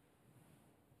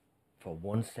For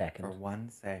 1 second. for 1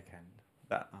 second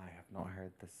that I have not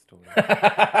heard this story.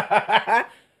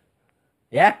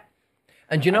 Yeah.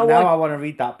 And you know Now what? I want to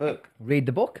read that book. Read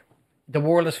the book. The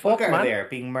world is Look fucked, at her man. there,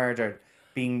 being murdered,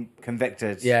 being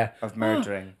convicted Yeah. of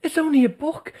murdering. It's only a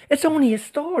book. It's only a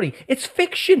story. It's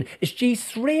fiction. Is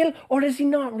Jesus real or is he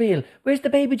not real? Where's the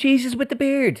baby Jesus with the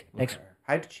beard? Next.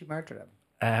 How did she murder him?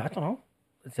 I don't know.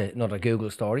 It's another Google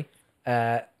story.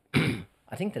 I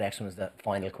think the next one is the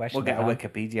final question. We'll get a we have.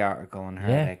 Wikipedia article on her,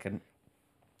 Yeah. I reckon.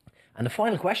 And the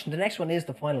final question, the next one is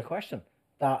the final question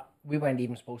that we weren't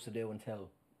even supposed to do until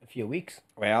a few weeks.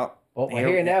 Well, But we're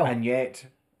here now. And yet,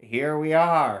 here we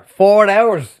are. 4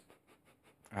 hours.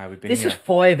 We've been This here. is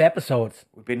 5 episodes.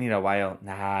 We've been here a while.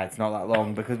 Nah, it's not that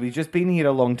long because we've just been here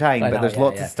a long time. I But know, there's yeah,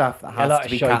 lots yeah. of stuff that A has lot to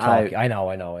of be shy cut talk. out. I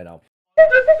know.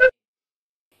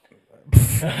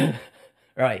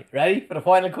 Right, ready for the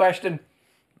final question?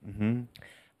 Mm-hmm.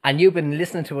 And you've been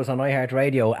listening to us on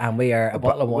iHeartRadio, and we are a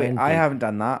bottle of wine. I haven't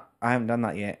done that. I haven't done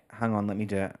that yet. Hang on, let me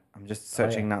do it. I'm just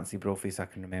searching Nancy Brophy so I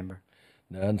can remember.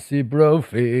 Nancy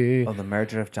Brophy Oh, the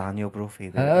murder of Daniel Brophy.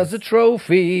 There it has is. a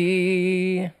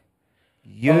trophy.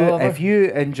 If you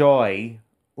enjoy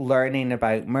learning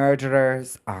about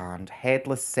murderers and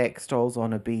headless sex dolls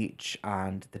on a beach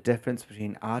and the difference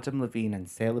between Adam Levine and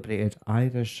celebrated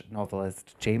Irish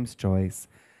novelist James Joyce,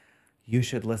 you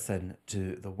should listen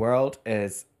to The World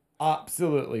Is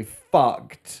Absolutely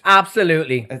Fucked.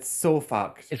 Absolutely. It's so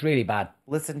fucked. It's really bad.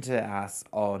 Listen to us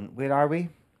on, where are we?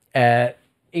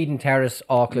 Eden Terrace,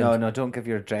 Auckland. No, don't give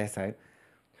your address out.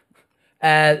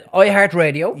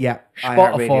 iHeartRadio. Yeah,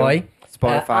 Spotify.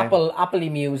 Spotify. Apple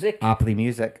Music. Apple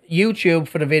Music. YouTube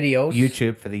for the videos.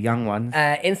 YouTube for the young ones.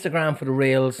 Instagram for the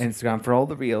reels. Instagram for all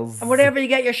the reels. And wherever you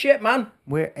get your shit, man.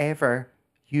 Wherever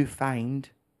you find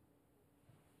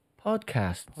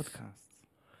Podcasts. podcasts.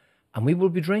 And we will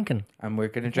be drinking. And we're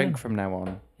going to drink from now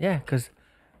on. Yeah, because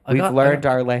We've learned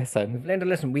our lesson. Learned a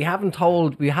lesson. We haven't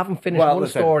finished one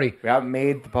listen, story. We haven't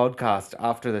made the podcast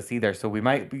after this either, so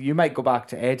you might go back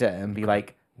to edit and be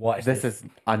like, What is this is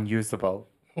unusable.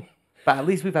 But at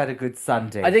least we've had a good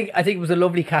Sunday. I think it was a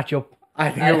lovely catch up. I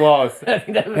think it was.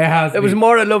 It was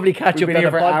more a lovely catch We've up been than here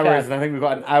a for podcast. hours, and I think we've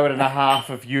got an hour and a half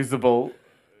of usable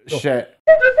shit.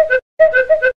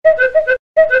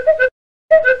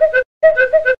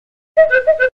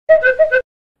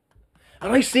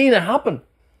 And I seen it happen.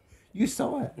 You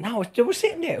saw it. No, they were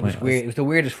sitting there. It was weird. It was the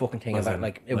weirdest fucking thing about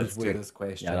it was weird. This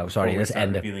question. Yeah, no, sorry, let's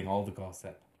end it. Revealing all the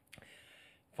gossip.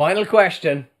 Final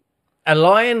question. A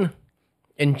lion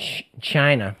in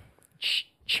China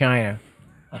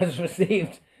has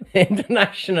received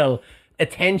international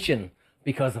attention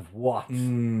because of what?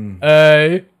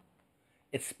 It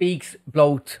speaks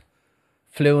both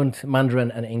fluent Mandarin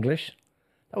and English.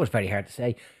 That was very hard to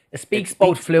say. It speaks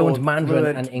both fluent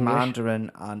Mandarin and English.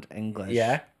 Mandarin and English.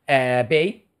 Yeah.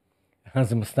 B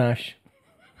has a moustache.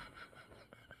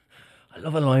 I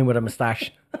love a lion with a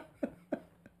moustache.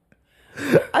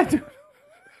 I do.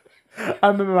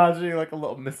 I'm imagining like a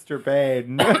little Mr.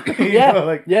 Ben. Yeah,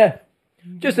 like yeah.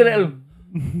 Just a little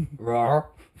roar.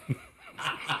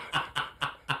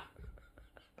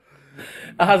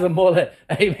 It has a mullet.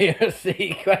 A, B, or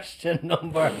C. Question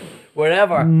number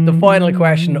wherever. The final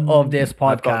question of this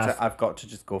podcast. I've got to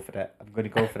just go for it. I'm going to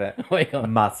go for it. Wait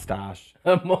on. Mustache.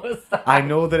 A mustache. I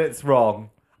know that it's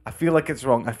wrong. I feel like it's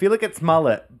wrong. I feel like it's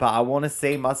mullet, but I want to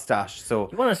say mustache. So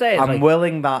You want to say it's I'm like,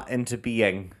 willing that into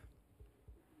being.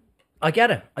 I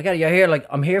get it. You're here like,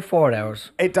 I'm here 4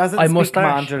 hours. It doesn't I speak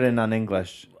mustache. Mandarin and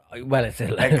English. Well, it's a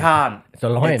It can't. It's a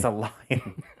lion. It's a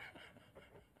lion.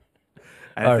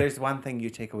 And if there's one thing you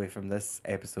take away from this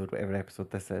episode, whatever episode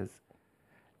this is,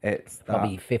 it's that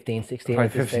Probably 15, 16 probably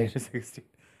at this 15 stage. to 16,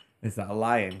 is that a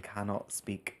lion cannot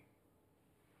speak.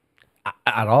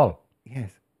 At all.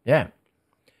 Yes. Yeah.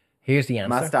 Here's the answer.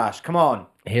 Mustache, come on.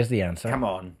 Here's the answer. Come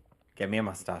on. Give me a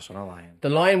mustache on a lion. The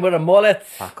lion with a mullet.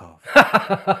 Fuck off.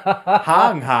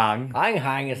 Hang.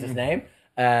 Hang is his name.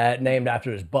 Named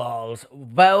after his balls.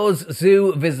 Vows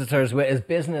zoo visitors with his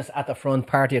business at the front,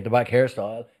 party at the back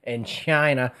hairstyle in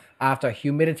China after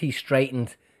humidity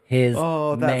straightened his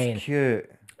Oh, that's mane. cute.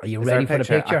 Are you Is there ready a for the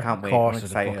picture? picture? I can't wait. Of course, I'm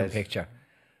there's a fucking excited. picture.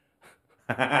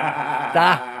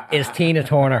 That is Tina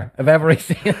Turner. If ever I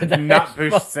seen it. Not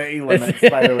push city limits,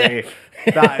 by the way.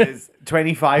 That is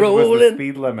 25 was the Rolling.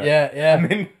 speed limit. Yeah. I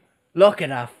mean, Look at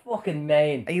that fucking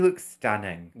mane. he looks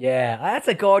stunning. Yeah, that's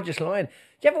a gorgeous lion.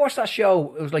 Did you ever watch that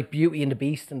show? It was like Beauty and the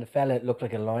Beast, and the fella looked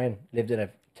like a lion, lived in a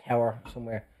tower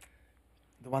somewhere.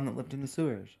 The one that lived in the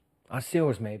sewers. Oh,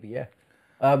 sewers maybe, yeah.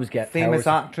 I always get Famous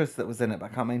towers. actress that was in it,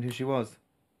 but I can't mind who she was.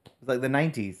 It was like the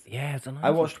 90s. Yeah, it's a nice I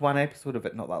watched one episode of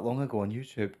it not that long ago on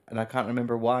YouTube, and I can't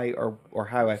remember why or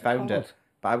how I found called? it.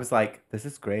 But I was like, this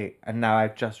is great. And now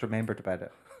I've just remembered about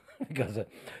it. because of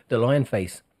the lion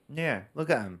face. Yeah, look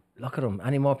at him. Look at him.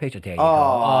 Any more picture? There you go.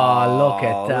 Oh, Oh, look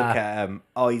at that. Look at him.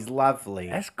 Oh, he's lovely.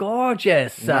 That's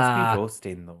gorgeous. He must be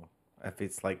roasting, though, if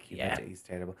it's like Yeah. humidity's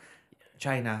terrible.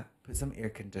 China, put some air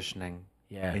conditioning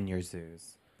Yeah. in your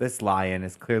zoos. This lion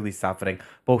is clearly suffering,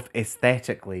 both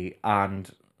aesthetically and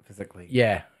physically.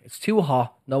 Yeah, it's too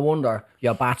hot. No wonder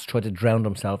your bats try to drown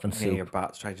themselves in Yeah, soup. your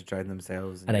bats try to drown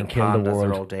themselves, And then your kill the pandas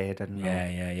world. are all dead. And Yeah.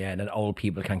 And then old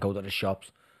people can't go to the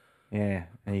shops. yeah,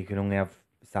 and you can only have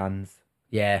sons.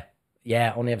 Yeah,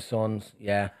 only have sons.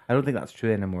 Yeah. I don't think that's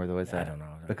true anymore, though, is it? I don't know.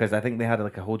 Because I think they had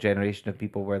like a whole generation of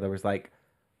people where there was like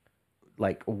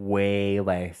way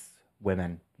less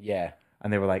women, Yeah.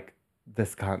 and they were like,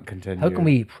 "This can't continue." How can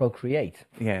we procreate?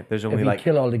 Yeah, there's only we like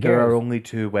kill all the there are girls? only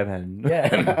 2 women.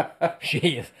 Yeah.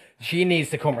 She needs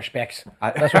to come respects.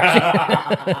 I-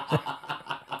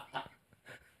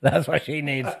 That's what she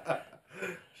needs.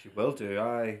 She will do.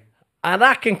 And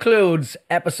that concludes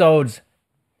episodes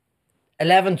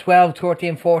 11, 12,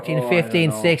 13, 14, Oh, I 15,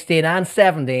 don't know. 16, and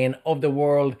 17 of The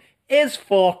World Is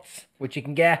Fucked, which you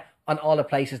can get on all the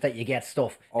places that you get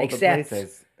stuff. All except the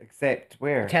places, except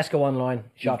where Tesco online you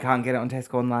shop. can't get it on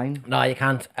Tesco online. No, you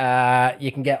can't.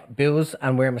 You can get booze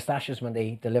and wear moustaches when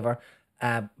they deliver.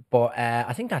 But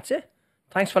I think that's it.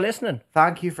 Thanks for listening.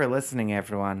 Thank you for listening,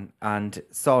 everyone, and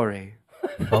sorry.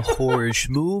 A whorish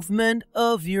movement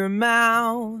of your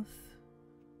mouth.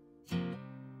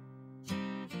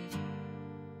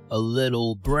 A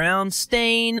little brown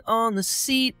stain on the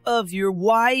seat of your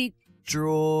white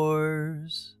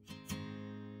drawers.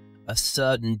 A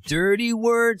sudden dirty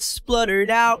word spluttered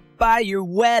out by your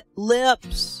wet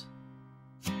lips.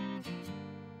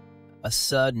 A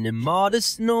sudden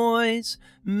immodest noise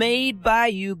made by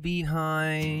you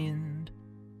behind.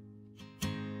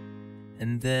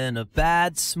 And then a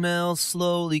bad smell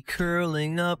slowly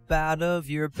curling up out of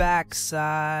your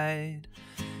backside.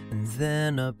 And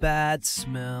then a bad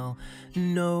smell,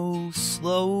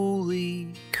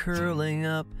 slowly curling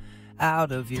up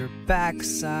out of your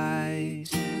backside.